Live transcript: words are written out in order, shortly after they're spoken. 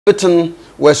Britain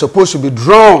were supposed to be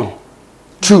drawn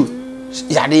to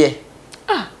Yade.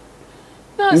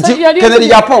 Kennedy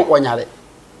Agyapong wanyare.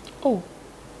 Oh.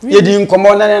 Yedi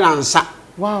nkomo na nansa.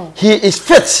 Wow. He is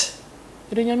fit.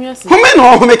 Edenyamiase. Home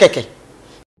no home keke.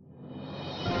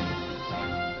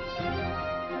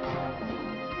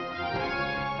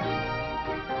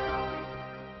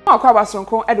 Akwa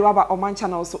basonko ede waba Oman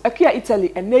channel so akua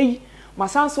Italy enei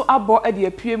masanso abo ede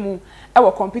apue mu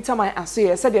ewo computer man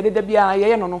aso se de de bia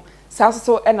ye no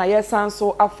so na ye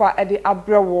sanso afa ede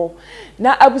abrewo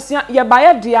na abusia ye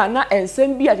baye dia na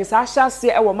ensem bia je sa hyase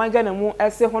ewo mangana mu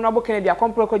ese honorable Kennedy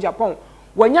Agyapong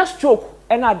wanya stroke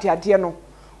na ade no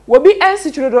wobi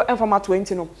ensichuredo informa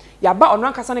 20 no ya ba ono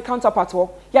ankasa ne counterpart ho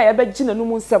ya ye be gina no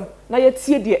mu nsem na ye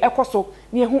tie de ekoso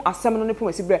ne ehu asem no ne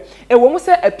pomasi bre e wo mu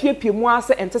se apiepie mu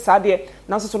ase ente sa de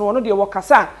na so no wono de wo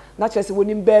kasa na kyerese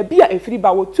wonim ba bia efiri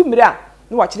ba wo tumire a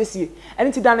ne wa kyerese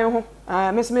eni ti dane ho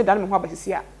mesme dane me ho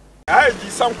abasisi a I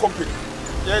have some company.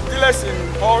 They dealers in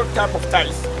all type of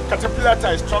ties. Caterpillar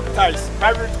ties, truck ties,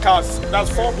 private cars, that's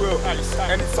 4-wheel ties,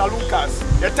 and saloon cars.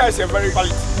 The ties are very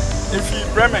valid. If you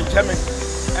Bremen, Germany,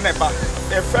 and a bar,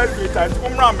 they're very great ties.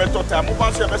 Umra method time,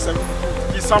 once you have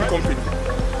some company,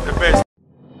 the best.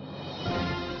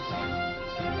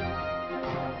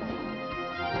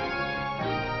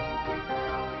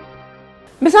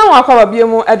 Misan wa kwa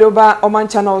biemu edoba Oman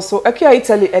channel so akua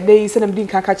Italy edei se nam din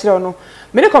kan ka kire no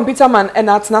me computer man e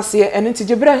na atena se eno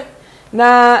ntigibre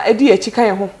na edi akika ye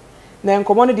ho na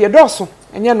enkomo no de edoso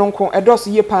enye no nko edoso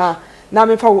ye pa na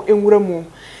mefa wo enwura mu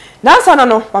na ansa na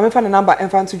no ba mefa na number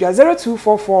enfa nto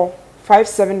 0244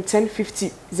 571050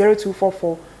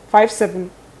 0244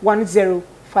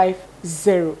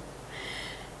 571050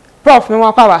 Prof me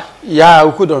wa kwa ba ya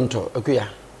ukudonto akuya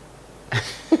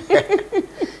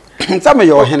Ntame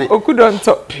yo hene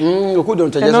okudonto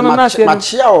just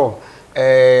machia o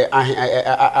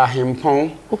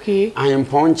ahempon okay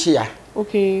ahempon chia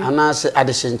okay anase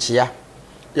adeshenchia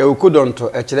ya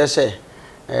okudonto e kire se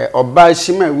oba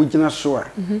shima wugina so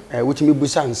a wutimi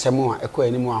busa nsem a ekọ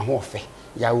animu ahofe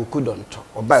ya okudonto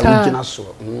oba wugina so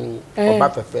oba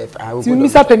fefe okudonto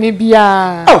misa peni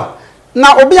bia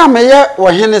na obi ameye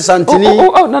wo hene santini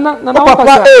na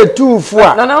papa etufu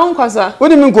a na nkwasa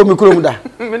wodi mi nko mikrom da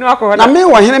menu akọ na me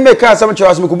wo hene me ka asem chewa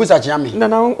asem ko busa chia me na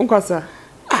nkwasa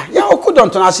ya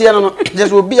okudonto na ase no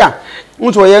just obi a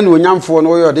nto ye na onyamfo no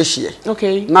wo ye de hye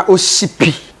okay na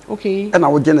osipi okay na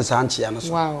wo gene sanchia no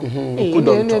so wow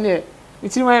okudonto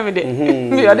mitiri ma me de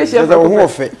me yo de hye fa ho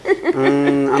ofe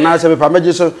ana se me pa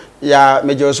meje so ya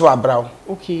meje so abrawo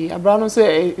okay abrawo no so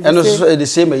eno so the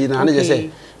same yi na je say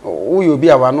wo yo bi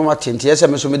a wa no matente yesa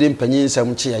me so me de mpanyin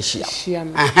nsam chi ya hia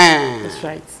that's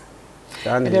right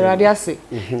the radiase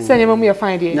say nyama mu ye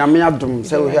fine de nyame adom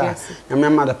say wo hia nyame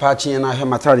ma da pa chi na he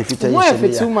matari fita yi se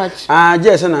too much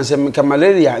je say na nsem ka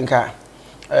malaria nka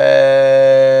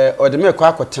odeme kwa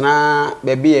akotena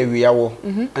ba bi awia wo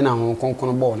na ho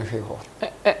konkono bo ne hwe ho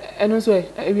eno so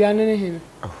awia ne he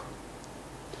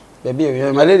ba bi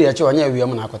awia malaria che wanya awia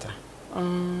mu na akotena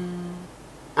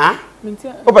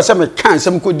mentia o ba se me kan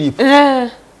sem ko deep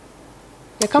the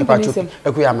company sem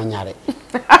ekuya manyare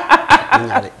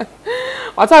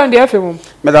what are the FM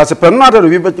me da se pe no ada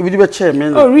bi be che me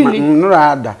no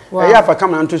ada e ya fa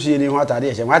kamera nto so ye ni ho atade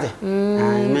ye che wate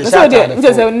me so de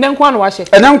nje nenko an wa hye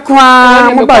nenko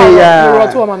an mo ba ya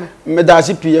me da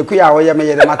se pi ekuya wo ye me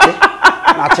ye de mate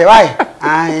na che wai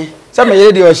ai se me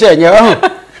ye de o hye nye ho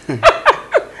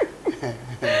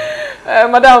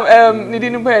madam ni di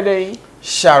nu pe dey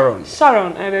Sharon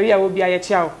ya wo bia ye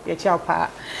chiao pa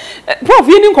prof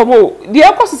ye ni nkomo de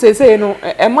ekoso sese no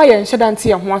e ma ye nhedante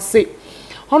ye ho ase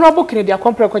honorable Kennedy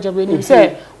Agyapong ni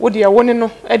say wo de woni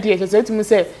no e de ye say timi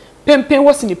say pempen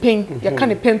wo sini pen ye ka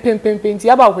ne pempen ti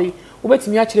aba hoi wo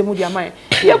betimi a kire mu de aman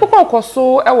ye kokon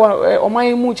koso e wo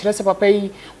oman mu kire se papa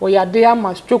yi wo yade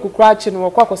ama stroke kura chi no wo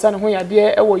kwakosa ne ho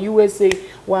yade e wo USA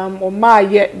wa ma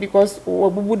ye because wo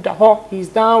bubu da ho he's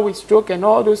down with stroke and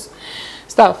all those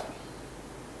stuff.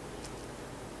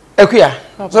 Ekuya,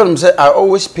 so say I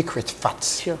always speak with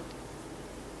facts. Sure.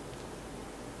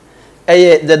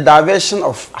 The diversion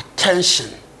of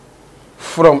attention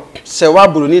from say wa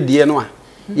buruni die no a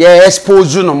ye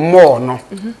expose no more no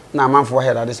na manfo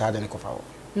head at this adene kofa wo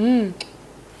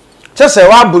say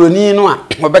wa buruni no a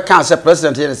we be kan say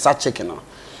president here is chicken no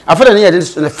after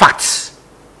the the facts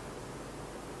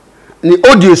ni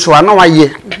audio so na wa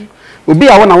ye obi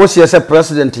a wona wo se say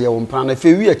president ye wo mpana na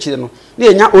fe wi akire no na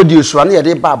enya audio so na ye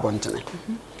de ba bontene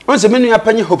won se menu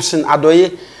apanyi hopsin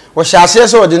adoye wo hyase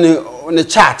se ode ne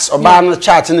charts oba no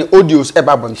chart ne audios e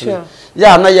ba bontene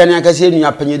ya na ye ne akase enu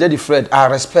apanyi Daddy Fred I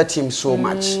respect him so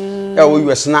much e wo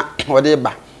US na wo de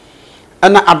ba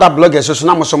and other bloggers so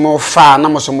na mo so mo fa na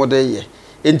mo so mo de ye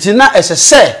enti na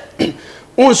ese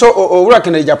unso o work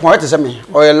in Japan it is me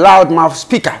or a loud mouth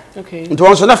speaker okay nti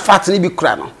won so na fat ni bi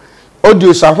kura no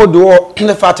audio so ahodo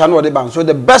na fat na o de ban so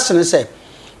the best thing is say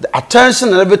the attention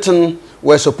and everything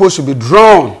were supposed to be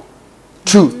drawn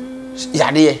to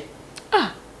yade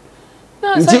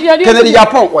Kennedy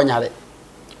Agyapong wonyare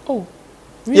oh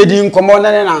yedi nkomo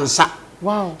na nansa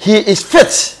wow he is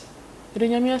fit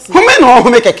Nyamiasi home no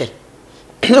home keke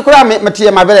nkura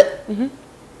metie mabere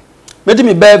medi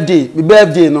me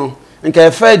birthday no nka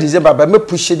 1 December ba me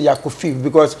push the akofi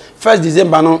because 1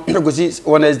 December no go see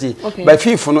Wednesday by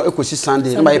 5th no ekosi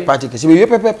Sunday na my party kesi me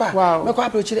pepepa me ko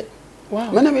approach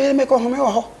wow me na me ko home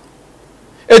wo ho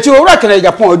eti owura Kennedy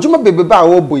Agyapong adwuma bebe ba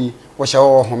wo boyi wo hye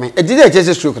wo home edi dey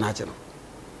Jesus stroke na che no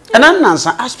and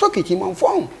nansa I spoke with him on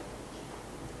phone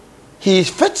he is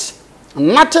fit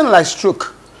nothing like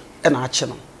stroke and ache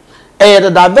no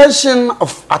the diversion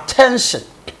of attention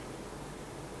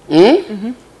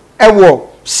ewo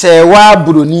sewa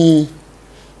buroni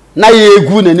na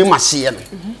yegu nani maseye no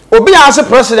obi ase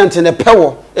president ne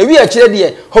pewo ewi a kire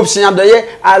de hopsin adoye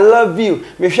I love you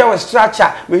me hwe we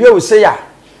structure me hwe we say ya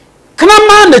kana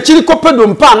ma na kiri kope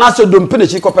dompa na so dompe na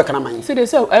kiri kope kana man say they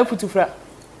say I put to fra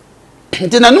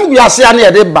ntina nu wiase ya na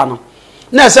ye de ba no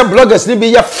na say bloggers ni bi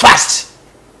ye fast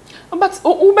but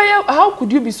how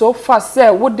could you be so fast say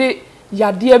what they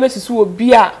yade e besisu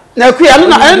obi a na ku ya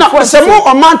na se mo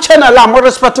o man channel a mo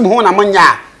respect mo ho na mo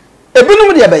nya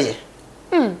ebinum de beye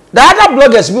the other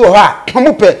bloggers bi wo ha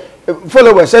mo pe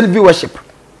followers and viewership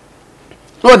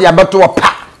no de abato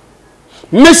pa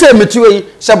me say metiwe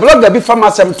se blogger bi fama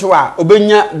sem to a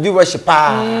obenya viewership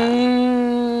a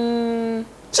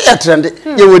se ya trend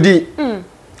ye wodi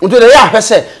nto de ya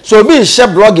hwese so obi she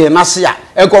blogging na se a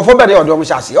enkofo be de odom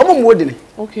hase omo mo wodi ni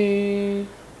okay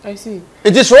I see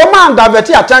it is woman divert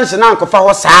attention na nkofa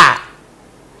ho saa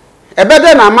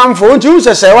ebede na manfo unti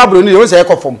unse wa bro ni unse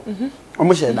ekofom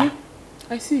omo she da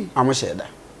I see omo she da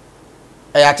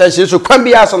e attention so kwan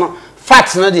bia so no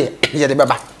facts na de ye de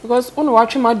beba because ono wa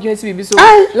twema dwen se bibi so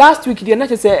last week de na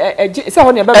say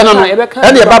ho ne beba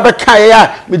e de beba kan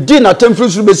ya me di na temfru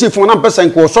so be si fon na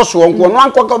person ko so so nko no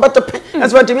anko ka betepe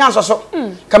expect me anso so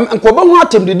kam nko ba hu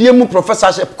atem de die mu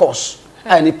professorship course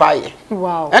ani paye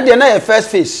wow and the na first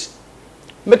face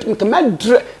make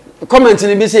comment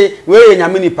ni be say we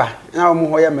nyame nipa na o mo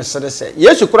ho ya mesere say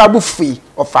yesu kura bu fi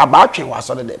of aba atwen wa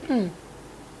so de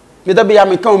me da be ya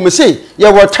me kan o me say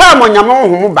ye wo time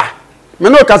nyame ho ba me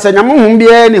no ka say nyame ho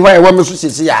bia ni ho ya wo me so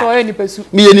sisi ya so ye nipa su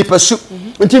me ye nipa su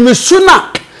nti me su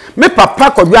na me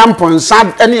papa kodwa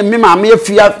mponsa ene me ma me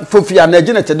afia fofia na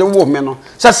agina tede wo me no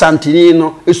sa santini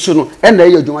no esu no e na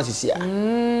ye adwuma sisi ya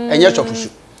enye chofusu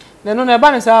no na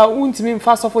ba ne sa untimi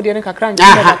mfa sofo de ne kakra nje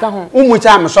na data ho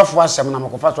umuta me sofo asem na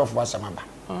makofa sofo asem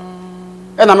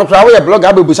aba na me kra wo ye blog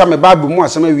abebusa me bible mu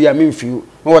asem awia me mfiu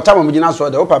me wota mo gina so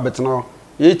de opa betno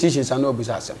ye teachings ana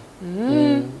obusa asem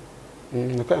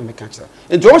no kwa me kancha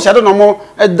enti wo shade no mo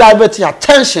divert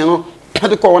attention no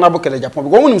de ko wona bokele Japan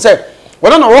go wonim say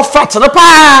wona no wo fat na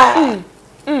pa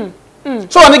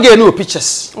so wona ge no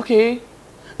pictures okay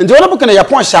enti wona bokele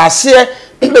Japan sha ase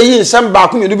be yi nsem ba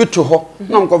ko me no bi to ho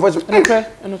na mkofo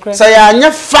say ya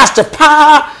nya fast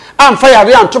pa am fa ya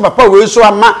re anto papa we so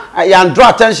ama ya draw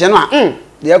attention no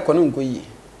de ekono nko yi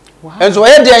and so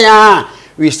here there ya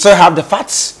we still have the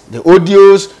facts the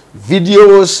audios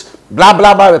videos blah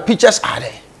blah blah the pictures are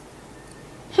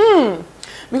there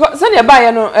because say the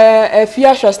buy no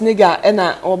fear Schwarzenegger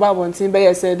na oba bontin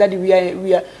be say daddy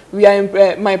we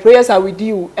are my prayers are with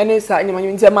you and it's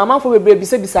mama for be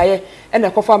bisa ye and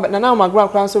kofa na now my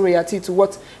grand so react to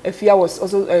what fear was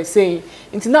also saying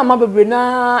into na ma bebre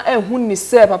na ehun ni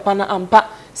say papa na ampa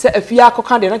say fear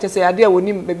koka de na say ade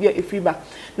woni be efiba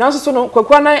now so no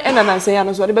kwakwa na na say ya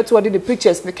no so de beto the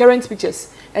pictures the current pictures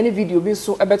any video be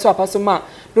so e beto apaso ma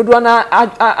dodo na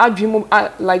adwim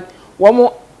like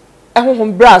womo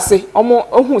ehun brase omo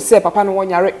ohun say papa no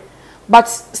wonyare but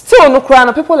still no cry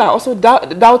na people are also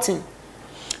doubting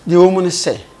the woman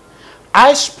say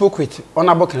I spoke with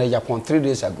Honorable Kennedy Agyapong 3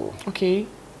 days ago. Okay.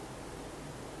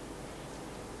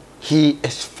 He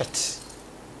is fit.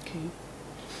 Okay.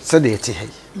 So they tell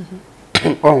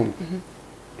you.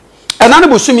 And I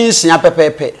was swimming in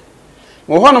pepe.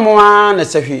 One more na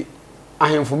say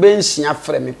I am for being seen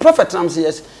frame me. Prophet Ram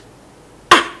says,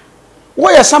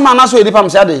 why are some man so deep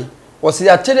say was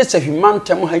the tell say human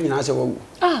temu ha nyina say wo.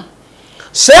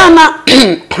 Say na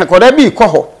akoda bi kɔ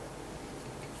hɔ.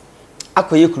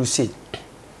 Akoye crusade.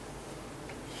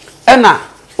 Ena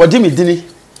wodi medini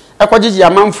akɔgye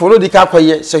amanfo no dika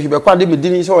akɔye se hwebekwa de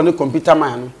medini se woni computer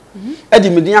man no edi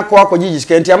medini akɔ akɔgye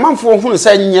sika nti amanfo hunu se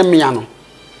nyɛ mea no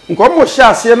nkomo hye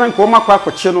ase na nkomo akwa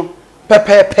akwache no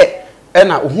pepepe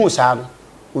na ohu saa no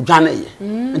odwane ye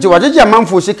nti wagege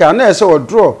amanfo sika na ese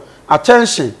draw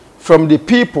attention from the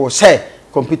people say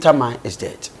computer man is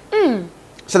dead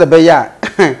so the beya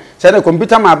say the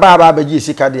computer man ba gi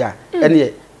sika dia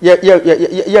ene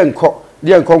ye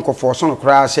nko for so no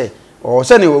kra say o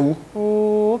say ne wawu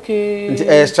okay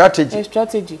nti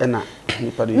strategy na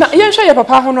yen hwe ye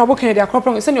papa ho no obo Kennedy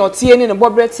Agyapong say ne otie ne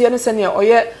bobre tie ne say ne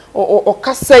oye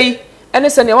okasai ene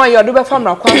say ne wan ye odo be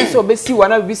famra kwa so obesi wa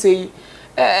na bi say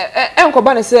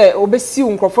enkoba ne say obesi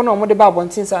nkrofo na omode ba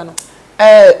abontin sa no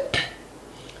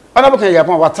obo Kennedy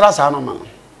Agyapong watra sa no ma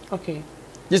okay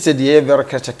this is the very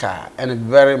critical and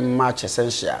very much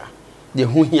essential the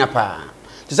hu hia pa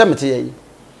to say mete yi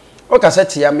o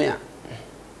cassette ya me a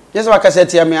yes wa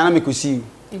cassette ya me na me kusi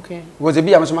okay because e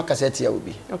bi am so ma cassette ya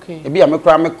obi okay e bi am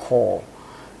kura me call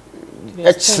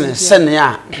excellent sene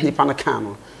ya ni pa na kan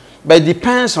no but it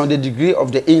depends on the degree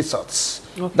of the insults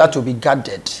that will be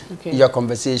gathered in your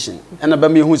conversation and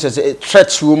about me who says a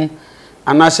threat room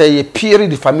and I say a peer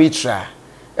defamatory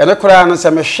and I kura na say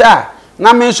me hwa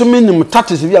na me so minim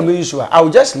tactics bi am use I will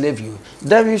just leave you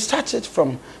then we start it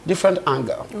from different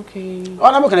angle okay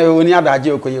ona mo kana we ni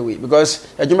adaje okoye we because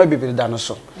adwuma bibiri da no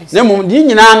so na mum di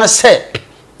nyina na say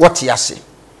what yase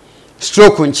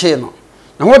stroke nche no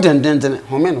na ho dendenden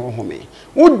home no home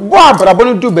wo bo abrabo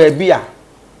no du ba bi a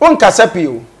won kasa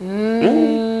pio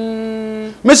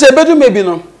me say bedu mebi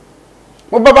no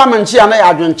wo baba manchi ana ya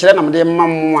adwenkyere na me de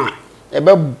mammo a e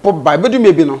be bo ba bedu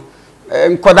mebi no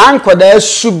nkoda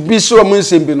subi so mo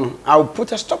nsembi no I will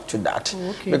put a stop to that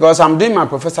because I'm doing my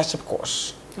professorship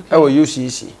course at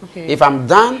UCC. If I'm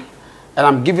done and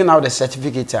I'm giving out the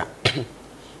certificate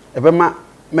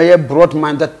may a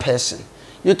broad-minded person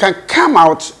you can come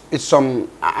out with some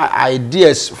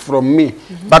ideas from me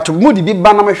but mudi bi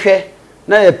bana me hwe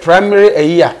na a primary a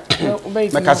year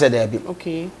make I say there be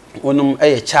okay onum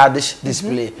a childish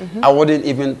display I wouldn't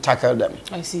even tackle them.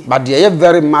 I see. But they are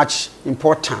very much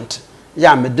important.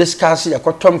 Yeah, me discuss ya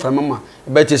kotom from mama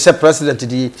but it's a president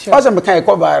di also me kan e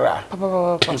ko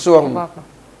viral so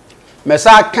me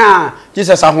sa kan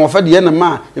Jesus ahofa de na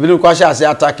ma e bi no kwa sha ase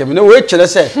attack me no we kire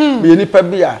say me nipa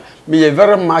bia me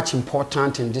very much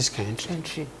important in this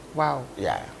country. Wow.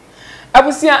 Yeah.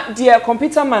 Abusia dear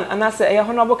computer man anase e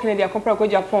honorable Kennedy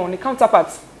Agyapong ne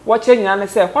counterpart watch nyina ne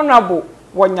say honorable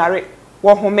wonyare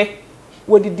wo home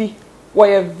wodidi wo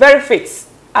ye very fit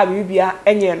abibia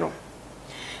enye no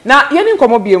na yeni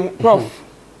nkomo biem prof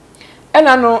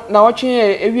ena no na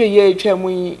wotwe ewie ye etwamu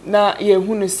yi na ye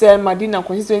hu no se Madina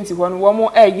constituency ho no wo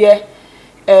mo eye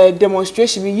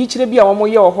demonstration yi kire bia wo mo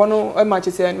ye ho no e ma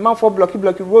chese man for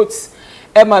blocky roads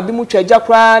e ma bi mu twaja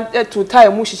kra to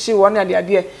time mu hihye wo na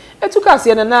ade etuka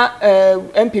ase na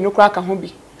MP no kra ka ho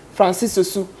bi Francis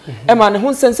Osu e ma ne ho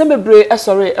nsensem bebre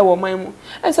esore e wo man mu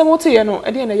ensem wote ye no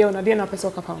e de na ye na de na pese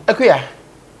ka fa akuya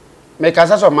me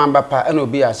kasa so mamba pa ena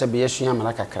obi a se be yesua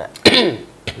mara kakra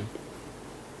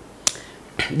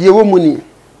die wo muni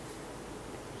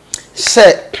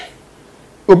se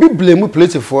obi blame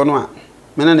politician no a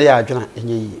me na ya adwena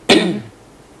enye yi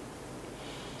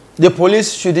the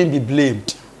police shouldn't be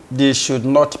blamed. They should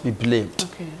not be blamed.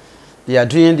 Okay. They are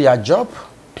doing their job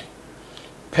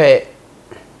per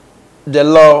the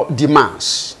law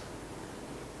demands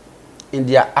in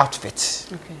their outfit.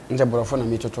 Okay. Nje borofo na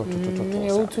meto to.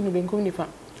 Ya utu ni benkum nipa.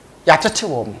 Ya tete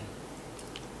wo mo.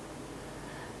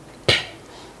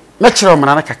 Metro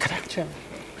mara na kakra. Sure.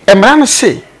 Emra no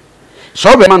say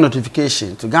so be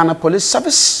notification to Ghana Police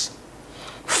Service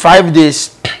 5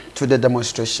 days to the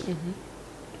demonstration.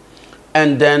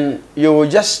 And then you will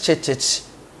just state it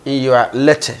in your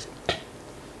letter.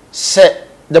 Say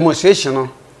demonstration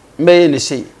may any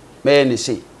say.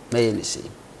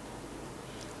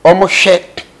 Omo she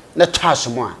na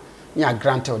tasmo you are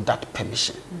granted that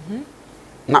permission.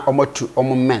 Na omo to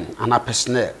omo men and a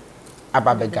personnel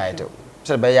ababe guide.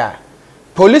 So be ya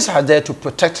police are there to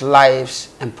protect lives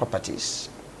and properties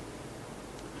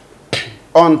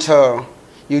until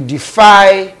you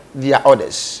defy their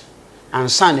orders and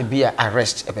sign be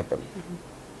arrest a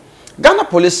Ghana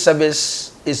Police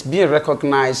Service is being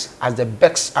recognized as the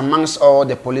best amongst all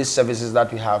the police services that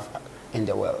we have in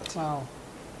the world. Wow.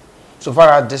 So far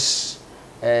as this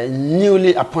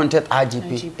newly appointed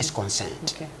IGP is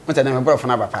concerned. Okay.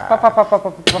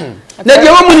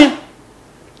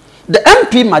 The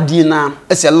MP Madina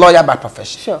is a lawyer by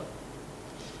profession. Sure.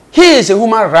 He is a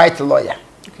human rights lawyer.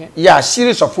 Okay. Yeah, a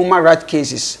series of human rights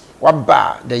cases.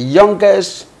 Waba, the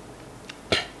youngest.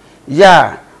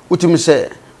 Yeah, utum say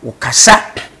ukasa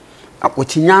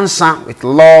utinyansa with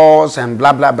laws and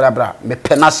blah blah blah blah. Me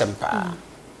penasempa.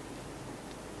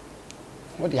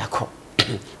 what they are called.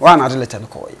 One other letter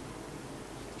call it.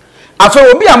 After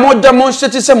will be a more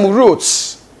demonstrated some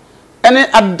roads,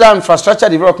 any other infrastructure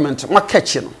development, what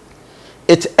catching.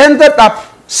 It ended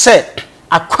up, say,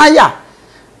 acquire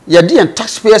your dear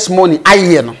taxpayers' money,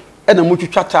 and a multi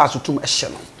chatter to a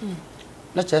channel.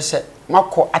 Let's just say,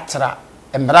 Marco Atra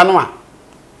and Branoa,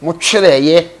 Mochile,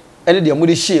 ye, and the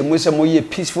Moody Shame with a more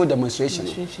peaceful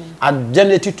demonstration, and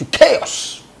generated to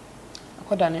chaos.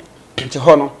 What done it? To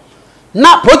honor.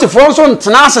 Now, put the phone on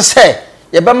Tanasa say,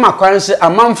 Yabama currency a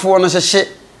month for necessary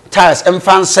tires and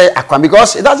fans say aqua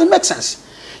because it doesn't make sense.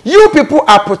 You people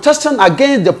are protesting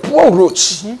against the poor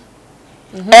roads.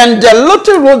 And the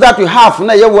little road that you have,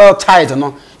 now you're well tied,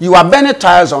 you are burning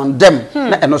tires on them,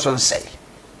 and also say.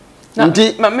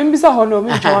 Members are honor,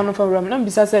 one of a room,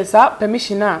 Nambisa says,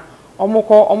 permission now,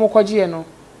 Omoko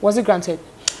was it granted?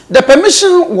 The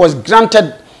permission was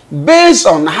granted based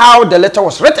on how the letter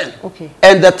was written. Okay.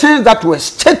 And the things that were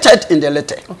stated in the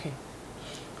letter. Okay.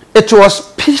 It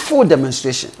was peaceful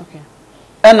demonstration. Okay.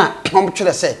 And I'm trying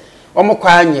to say,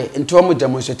 into a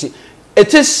demonstration.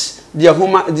 It is their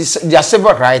their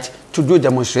civil right to do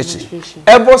demonstration.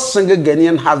 Every single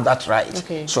Ghanaian has that right.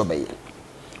 Okay. So be it.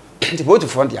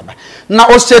 Now,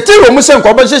 I was saying,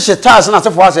 compensation tax and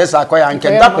as far as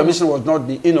that permission was not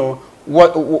the, you know,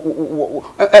 what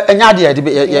any idea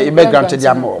you be granted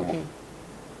ya more.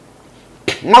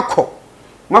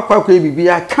 Mako could be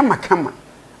a kama.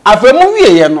 After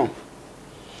movie, you know.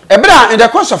 In the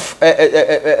course of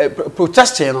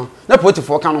protesting, no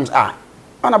political canons are.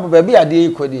 Honorable baby, I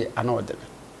did equally another.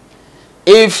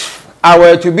 If I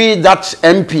were to be that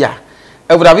MP,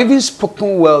 I would have even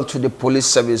spoken well to the police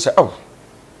service. Oh,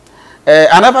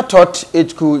 I never thought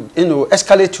it could, you know,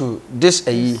 escalate to this.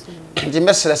 The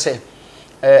message say,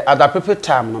 at the appropriate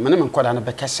time, my name is called Anna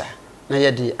Bekasa. Na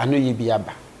yedi anu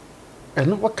yibiaba.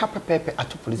 No what paper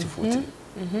at police voting.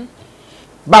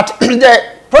 But in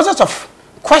the process of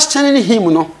questioning him,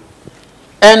 you know,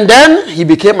 and then he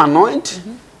became annoyed,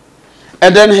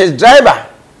 and then his driver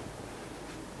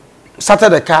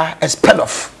started the car and sped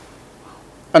off.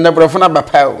 And the brother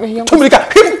Bapel, too many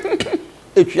cars.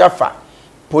 If you have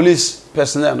police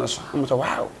personnel,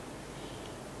 wow.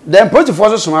 Then police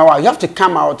forces, you have to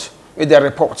come out with the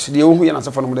report. The only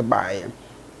answer from the buy.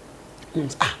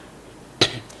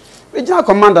 Regional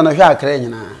commander,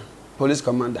 no, police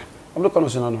commander. I'm not going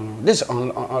to say no. This is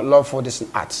unlawful this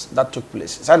acts that took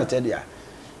place. Sanitary.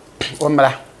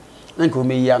 Omra, nko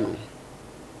me yano.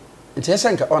 Nti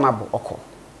esenka honorable oko.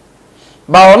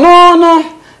 Ba no.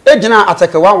 Ejina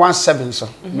atake 117 so.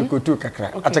 Mikotu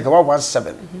kakra. Atake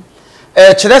 117.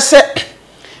 Kire se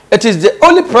it is the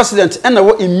only president and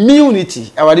our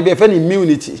immunity. Our be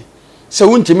immunity. So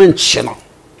wuntime nche no.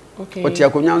 Okay. What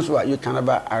you can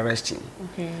never arrest him.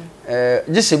 Okay.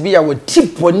 Just be our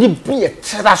tip or be a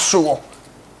terrasso.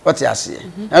 What you say?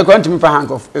 I'm going to me for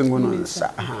handcuff.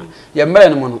 Your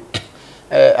man,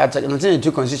 at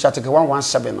the constitution, article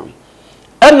 117.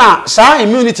 And now, sir,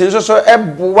 immunity is also a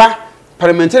boa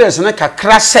parliamentarians and a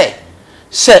crasse.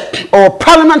 Say, or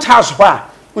Parliament House, why?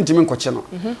 Untimin Cochino.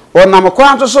 Or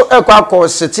Namaquanto so a quack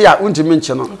setia,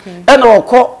 untimentional. And or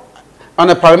call on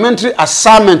a parliamentary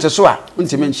assignment as well,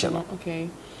 untimentional. Okay.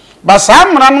 But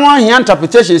some run here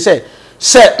interpretation say,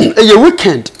 a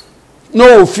weekend,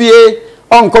 no fear,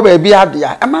 uncle baby, a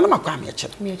man of my crime.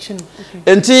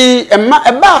 And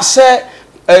a bar say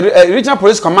a regional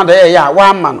police commander,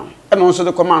 one man, and also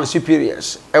the command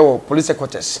superiors, police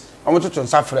headquarters. I want to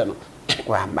suffer.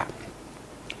 One man.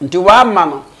 Until one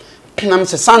man, I'm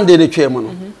Sunday the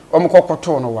chairman,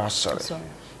 Omcotono was sorry.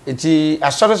 It is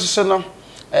a sort of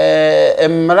it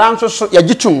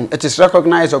is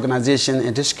recognized organization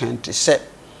in this country. Say,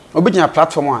 a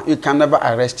platform you can never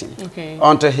arrest him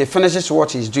until he finishes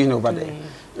what he's doing over there.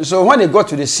 So when they got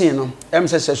to the scene,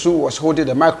 MSSU was holding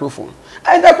the microphone.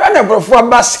 And the kind of bro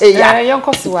bus say,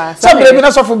 some baby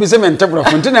not so for business and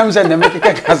telephone.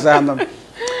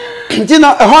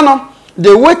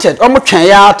 They waited almost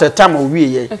at the time of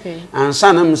we and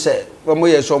son said, until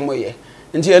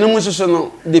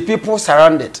the people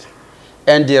surrounded.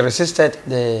 And they resisted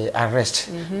the arrest.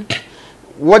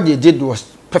 What they did was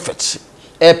perfect.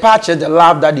 A part of the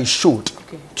love that they showed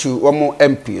to Omo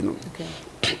MP, you know.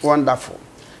 Wonderful.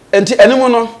 And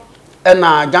anyone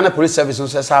and Ghana Police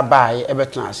Service says by every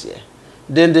class here.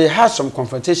 Then they had some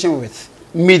confrontation with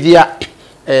media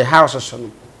houses.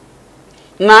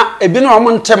 Now, a bit of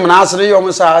one term as they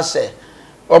almost say,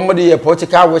 the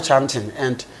political witch hunting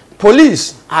and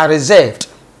police are reserved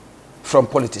from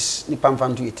politics.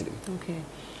 Okay.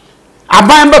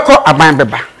 Abambeko.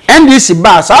 NDC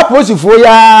bas. I pose for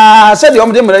ya. Said the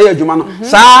omde mra yejuma no.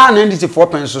 Sa NDC 4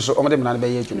 pence so omde mra be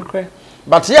yejuma.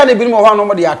 but here they be more one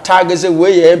nobody attack say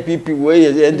way MPP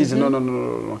way NDC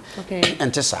no okay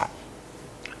ente sa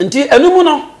nti enumu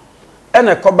no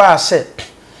ene koba say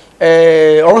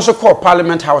also call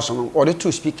parliament house no or the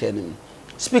two speaker nim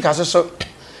speakers so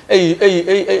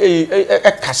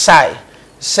kasai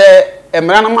say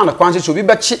emra na man kwan say obi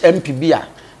be chi MPB a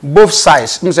both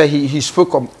sides say he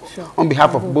spoke on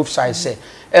behalf of both sides say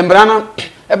emra na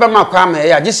ebe ma kwa ma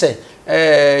ya ji say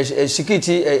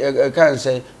security can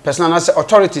say personal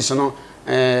authorities no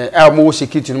elmo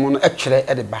security no actually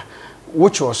edeba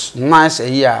which was nice a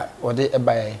year or the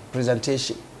by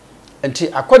presentation and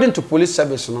according to police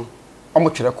service no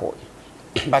omotwere call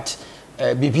but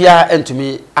bibia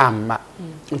entumi amma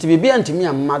nti bibia entumi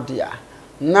amma dia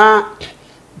na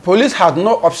police had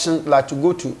no option like to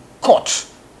go to court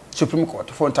Supreme Court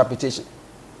for interpretation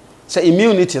say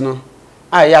immunity no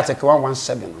I article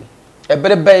 117 no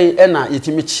eberebe na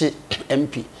yetimichi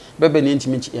MP bebe ni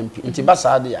yetimichi MP nti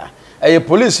basa dia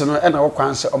police no na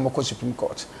wokwan se omoko Supreme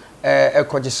Court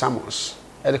ekoje summons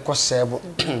ko serve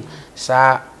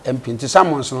sa MP nti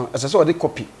summons no ese so the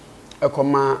copy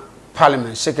ekoma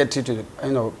parliament secretary to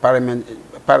the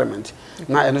parliament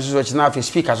na eno so chi na afi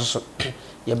speaker so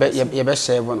yebe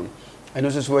serve no eno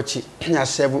so chi nya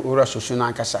serve ora sosu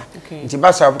na nkasa nti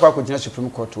basa abukwa ko gina Supreme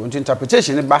Court nti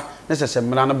interpretation ba necessary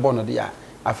mra no bono dia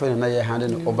afena na ye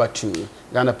handing over to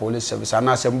Ghana Police Service and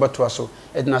asem boto so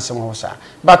edina sem ho sa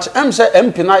but say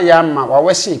MP na ya ma wa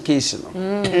wesi case no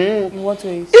in what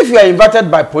ways if you are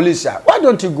invited by police why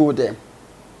don't you go there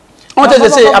I want to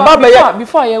say about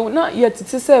before you na yet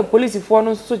to say police for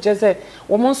no so just say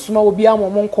woman suma obi am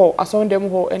woman call ason dem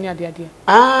ho any ade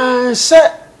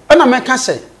say na me can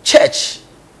say church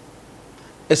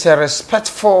is a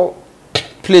respectful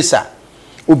place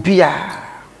obia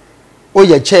oh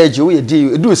yeah church oh yeah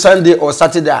do Sunday or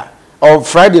Saturday or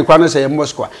Friday kwano say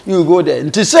Moscow you go there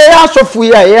nti say asofu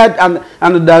here and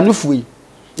danufu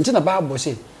nti na Bible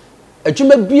say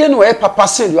adwuma bie no e papa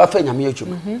say you afa nyame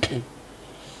adwuma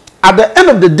at the end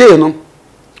of the day no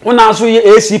when also ye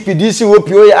ACPDC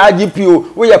OPO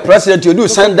IGPO we are president you do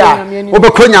Sunday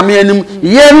obekọ nyame anim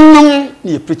yenum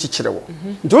na preach kire wo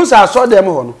nti so aso dem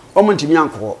ho no omontimi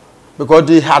anko because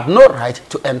they had no right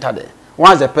to enter there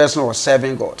once the person was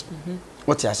serving God.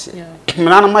 What you say?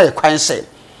 Mna na my kwan say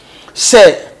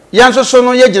yanso so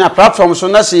no ye gina platform so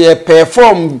na say ye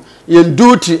perform your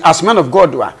duty as man of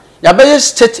God wa ya be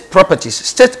state properties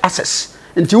state access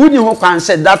nti wuni ho kwan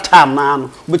say that time na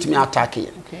no betimi attack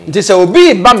ye nti say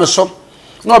obi ba me so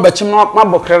na obechim no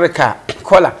mabokere ka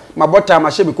kola mabota ma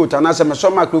shebi kota na say me so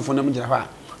microphone na mgina ha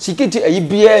security ayi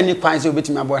bia ni kwan say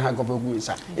obetimi abo ha gogo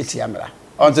nsa eti amra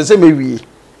on say me wi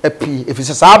epi if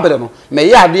it's a no me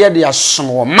ya de de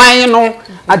asom man no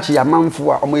agi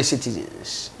amanfo a omo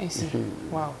citizens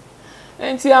wow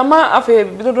enti ama afi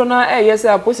bidodo na yes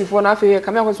aposifo na afi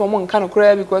kamia kwanso omo nka no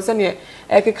kra because ne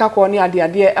ekeka ko ne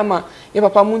ade ama ye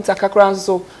papa munta kakra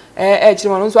nso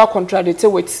chirima no nso a contradict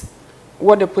with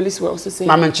what the police were also saying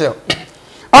mama nche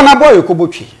ona boy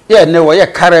Kobotwi ye ne wo ye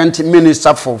current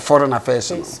minister for foreign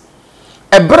affairs no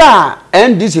ebra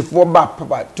NDC for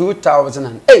papa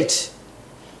 2008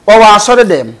 or I saw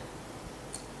them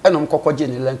and I'm Cocoji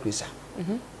in the Lankrisa.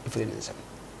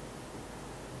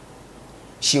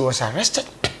 She was arrested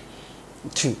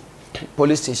to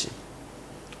police station.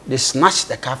 They snatched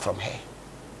the car from her.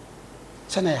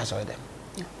 So now I saw them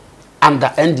under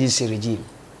NDC regime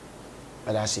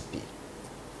at RCP.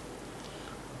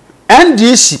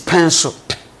 NDC pencil.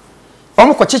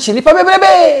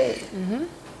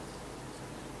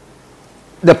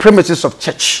 The premises of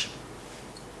church.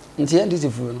 In the end, this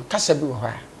is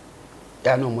Casabu.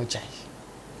 There are no more chance.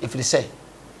 If they say,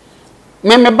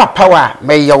 me power,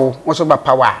 may you also by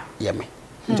power, yemi.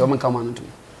 Don't come on to me.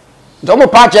 Don't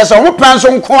purchase or plans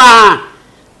on Kwa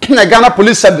Ghana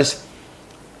Police Service.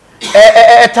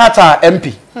 Tata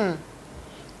MP.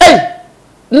 Hey,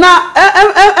 now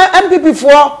MP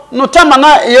before no time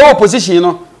na your opposition, you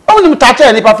know. Only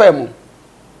Tata ni pafemu.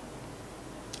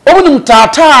 Only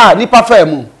Tata ni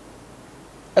pafemu.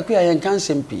 Akuya yankan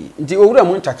sempi nti owura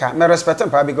mu ntaka me respect him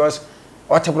because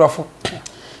otebrofo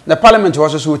the parliament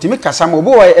was so otimi kasa mo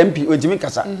bo MP otimi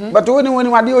kasa but woni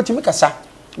wade otimi kasa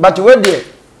but we dey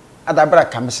adabra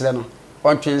kamsele no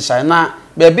ontwen sai na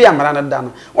be be amara na da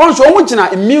no onso omu gina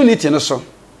immunity no so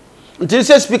nti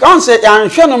say speak on say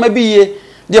anhwe no mabi ye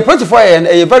the 24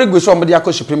 a very good somebody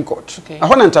akọ Supreme Court a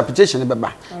whole interpretation be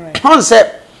ba on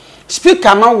say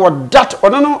speaker no what that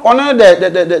ono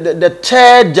the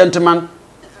third gentleman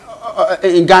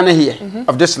in Ghana here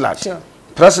of this large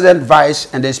president, vice,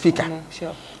 and the speaker.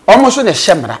 Almost on a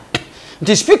shemra.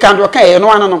 The speaker and okay, no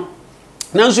one.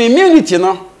 Now, so immunity,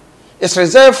 no, is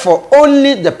reserved for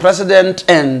only the president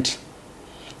and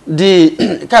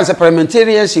the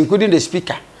parliamentarians, including the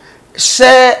speaker.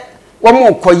 Say one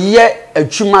more koye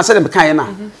chuma say them kind na.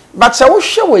 But say we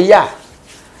show we ya.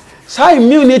 Say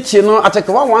immunity no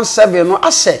article 117 no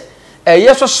ase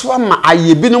yes so ma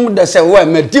ayebinom de say we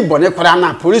me di bone kwara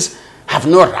na police have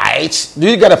no right. Do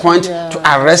you get a point to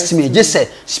arrest me? Just say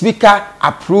speaker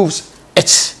approves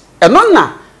it. And no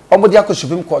na omodi akọ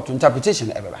Supreme Court interpretation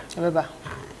ebeba.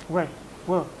 Well.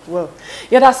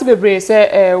 Yeah, that's the bebre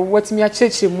say what me a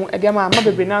church mu e dia ma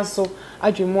bebre na so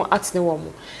adwemu atene wo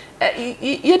mu.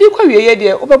 Ye di kwa wie ye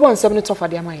de obebo nsem ne tofa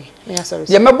dia ma ye. Na sorry.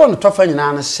 Ye mebo no tofa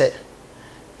nyina na se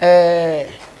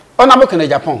ona bo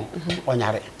Kennedy Agyapong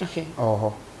onyare. Okay.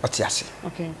 Oh, otiase.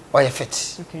 Okay. Oye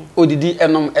fit. Okay. Odidi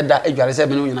enom eda adware se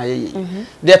be no nyina ye.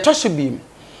 De to so bi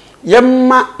ye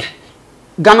ma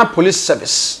Ghana Police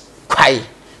Service kwai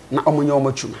na omonye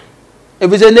omachuma.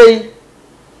 Ebize nei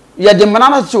ye de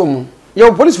manana to mu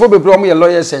ye police for bebre omo ye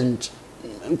lawyers and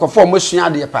nkofo omo sua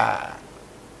de pa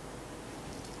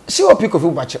si o pick of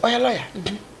ubache o ye lawyer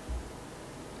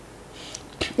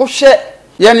wo hwe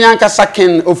ye ne anka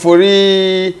sakin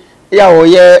ofori ya o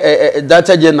ye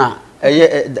data general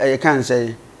ye kan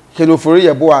say ken ofori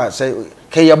ye bo a say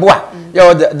ke ye bo a ye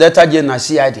o data general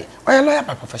CID o ye lawyer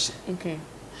by profession. Okay.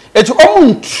 Etu omo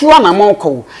ntua na mo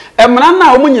ko emra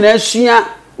na omo nyina sua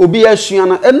obi asua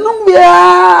na enum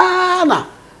bia na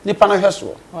nipa na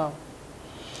hweso. Wow.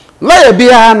 Lawyer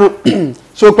bia no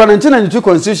so 1992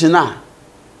 constitution na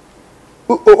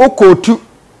okotu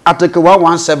article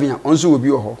 117 onso obi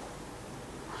ho.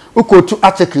 Okotu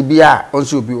article bia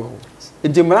onso obi ho.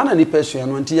 Enti mara na nipa asua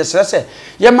no nti yesere se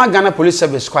ye ma Ghana Police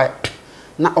Service kwai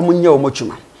na omunye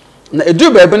omotuma. Na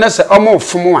edu ba ebe na se omo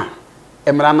fomo a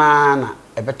emra na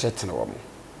ebetretene wo mo.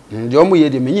 Ndi omo ye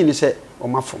de menyi ni se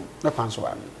omafom na kwanso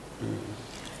wa.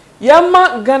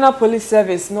 Yama Ghana Police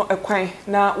Service no ekwan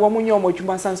na womunye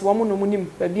omodwuma sans womu no munim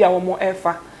ba bia womo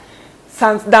efa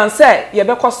sans dan say ye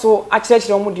bekoso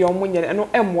akirekire womu de womunye no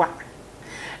emwa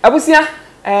abusia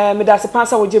me da se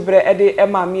pansa wo gibre e de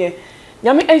emamie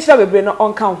nyame enhira bebre no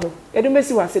onka ho ye de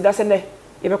mesi wase da se ne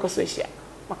ye bekoso ehia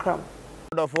makram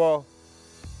dofo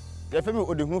ye femi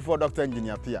odehunu for Dr.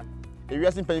 Engineer Pia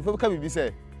ewiasin panifo ka bibi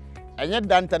se enye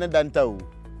danta ne danta o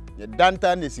ye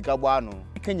danta ne sika bo ano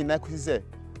kanyina kusi se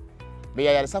be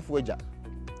ya yaresafo agya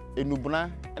enubuna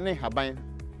ne haban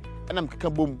enam keka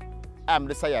bom am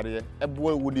de sayare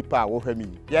ebo wudi pa wo hwami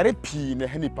yare pi ne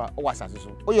hanipa o wasase so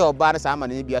o ye oba ne sa ama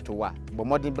ne bia to wa bo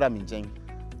modern bra me nchen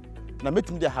na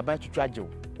metum de haban twetwa agyew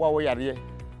wo yare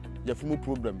ya fumu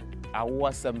problem awo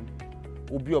asem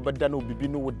obi obeda na obibi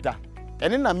no woda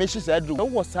ene na me hye sa adru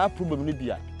wo sa problem ne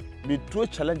bia me tro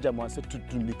challenge am ase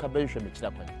tutu ni ka be hwe me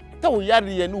kira kwa ta wo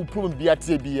yare ye no problem bia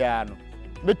tie bia no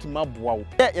metuma boa wo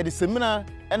ye de semina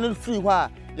ene free ho a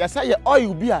ya sa ye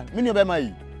oil bia me ne be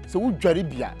mai so wo dware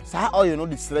bia sa oil no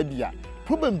de sra bia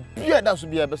problem bia da so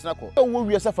bia be sna ko wo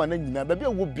wie safa na nyina ba bia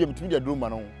wo bia metumi de aduro ma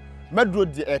no meduro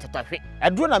de tatahwe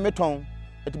aduro na meton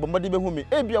etibomode be hu me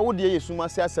e bia wo de ye suma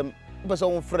se asem pese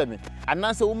wo frɛ me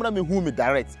ananse wo mra me hu me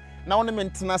direct na wo ne me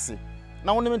ntenase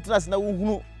na wo ne me ntenase na wo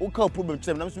hunu wo ka problem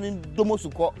kyerɛ me na me domo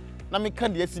suko na me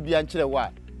kan de asi bia nkyerɛ wo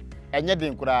a enye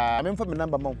den kura me mfa me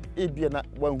number ma e bia na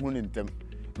wan hu ne ntem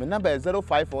me number is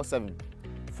 0547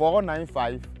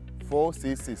 495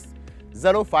 466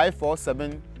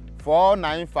 0547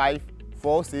 495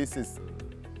 466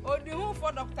 Odi hu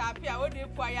for Dr. Apia odi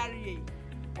kwa yare yi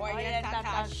oye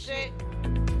tata she